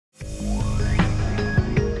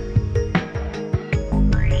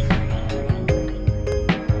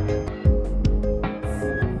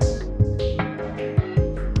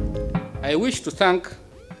I wish to thank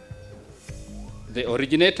the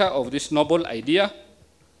originator of this noble idea,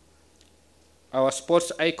 our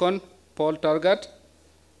sports icon, Paul Targat,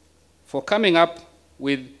 for coming up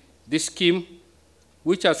with this scheme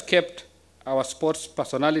which has kept our sports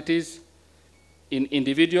personalities in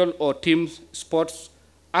individual or team sports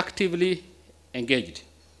actively engaged.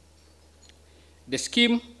 The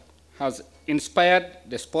scheme has inspired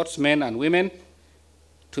the sportsmen and women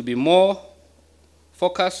to be more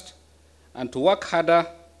focused and to work harder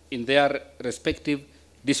in their respective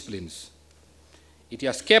disciplines. It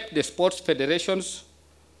has kept the sports federations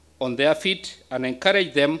on their feet and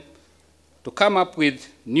encouraged them to come up with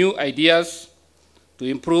new ideas to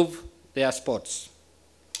improve their sports.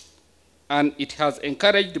 And it has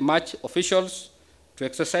encouraged match officials to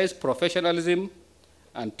exercise professionalism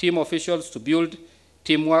and team officials to build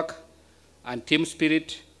teamwork and team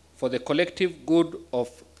spirit for the collective good of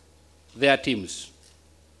their teams.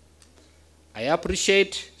 I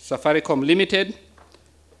appreciate Safaricom Limited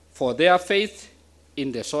for their faith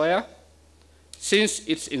in the Soya since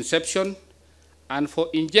its inception and for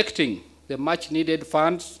injecting the much-needed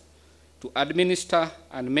funds to administer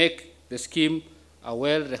and make the scheme a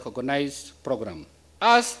well-recognized program.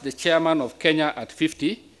 As the chairman of Kenya at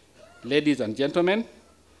 50, ladies and gentlemen,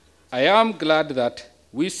 I am glad that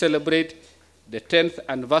we celebrate the 10th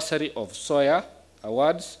anniversary of Soya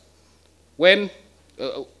Awards when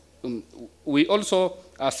we also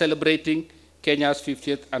are celebrating Kenya's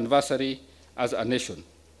 50th anniversary as a nation.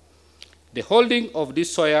 The holding of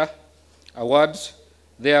these Soya Awards,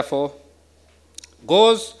 therefore,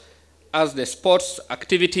 goes as the sports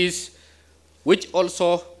activities which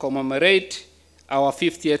also commemorate our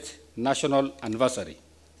 50th national anniversary.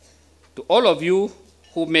 To all of you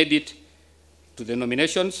who made it to the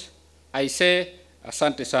nominations, I say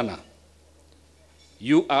asante sana.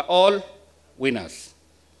 You are all winners.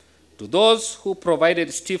 To those who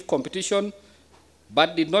provided stiff competition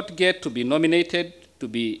but did not get to be nominated to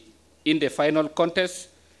be in the final contest,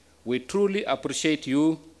 we truly appreciate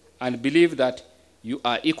you and believe that you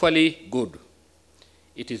are equally good.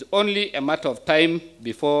 It is only a matter of time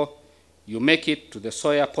before you make it to the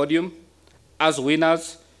Soya podium as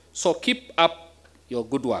winners, so keep up your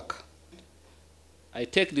good work. I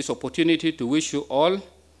take this opportunity to wish you all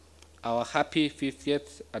our happy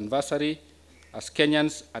 50th anniversary as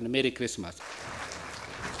Kenyans and Merry Christmas.